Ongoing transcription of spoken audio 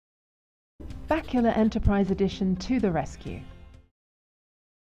Bacula Enterprise Edition to the rescue.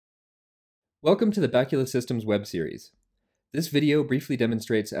 Welcome to the Bacula Systems web series. This video briefly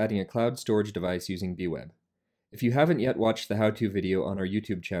demonstrates adding a cloud storage device using bweb. If you haven't yet watched the how-to video on our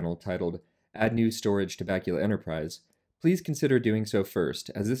YouTube channel titled Add New Storage to Bacula Enterprise, please consider doing so first,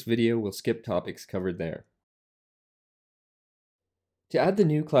 as this video will skip topics covered there. To add the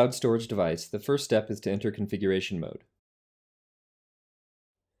new cloud storage device, the first step is to enter configuration mode.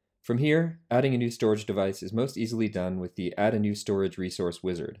 From here, adding a new storage device is most easily done with the Add a New Storage Resource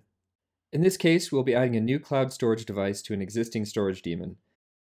wizard. In this case, we'll be adding a new cloud storage device to an existing storage daemon.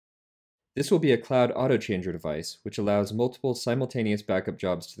 This will be a cloud auto-changer device, which allows multiple simultaneous backup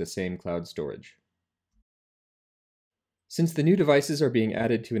jobs to the same cloud storage. Since the new devices are being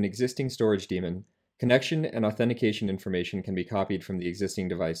added to an existing storage daemon, connection and authentication information can be copied from the existing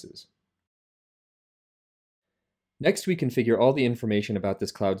devices. Next, we configure all the information about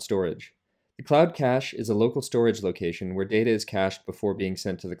this cloud storage. The cloud cache is a local storage location where data is cached before being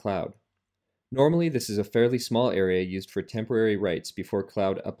sent to the cloud. Normally, this is a fairly small area used for temporary writes before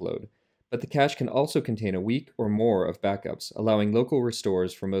cloud upload, but the cache can also contain a week or more of backups, allowing local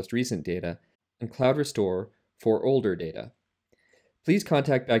restores for most recent data and cloud restore for older data. Please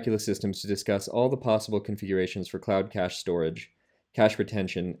contact Bacula Systems to discuss all the possible configurations for cloud cache storage, cache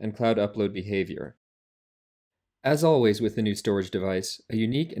retention, and cloud upload behavior. As always with the new storage device, a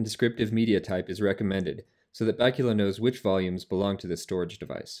unique and descriptive media type is recommended so that Bacula knows which volumes belong to this storage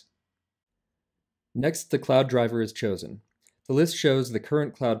device. Next, the cloud driver is chosen. The list shows the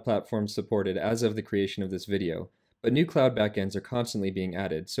current cloud platforms supported as of the creation of this video, but new cloud backends are constantly being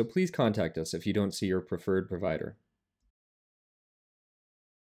added, so please contact us if you don't see your preferred provider.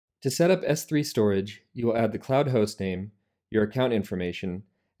 To set up S3 storage, you will add the cloud hostname, your account information,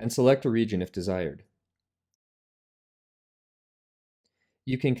 and select a region if desired.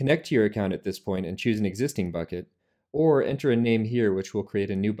 You can connect to your account at this point and choose an existing bucket, or enter a name here which will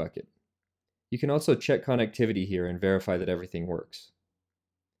create a new bucket. You can also check connectivity here and verify that everything works.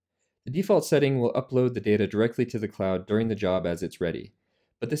 The default setting will upload the data directly to the cloud during the job as it's ready,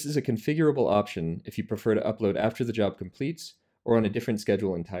 but this is a configurable option if you prefer to upload after the job completes or on a different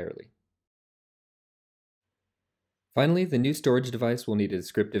schedule entirely. Finally, the new storage device will need a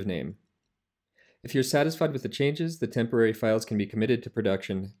descriptive name. If you're satisfied with the changes, the temporary files can be committed to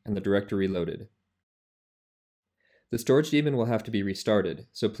production and the directory loaded. The storage daemon will have to be restarted,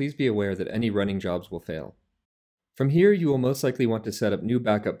 so please be aware that any running jobs will fail. From here, you will most likely want to set up new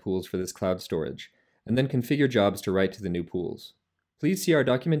backup pools for this cloud storage, and then configure jobs to write to the new pools. Please see our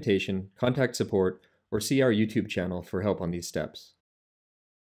documentation, contact support, or see our YouTube channel for help on these steps.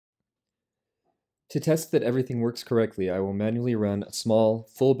 To test that everything works correctly, I will manually run a small,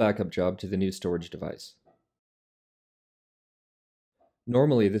 full backup job to the new storage device.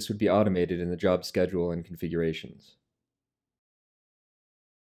 Normally, this would be automated in the job schedule and configurations.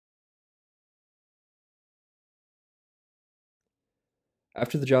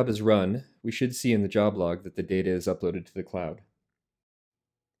 After the job is run, we should see in the job log that the data is uploaded to the cloud.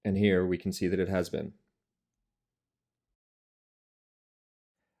 And here we can see that it has been.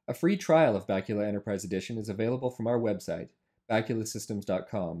 A free trial of Bacula Enterprise Edition is available from our website,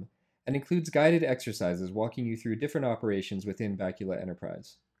 baculasystems.com, and includes guided exercises walking you through different operations within Bacula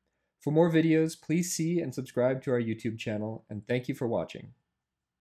Enterprise. For more videos, please see and subscribe to our YouTube channel, and thank you for watching.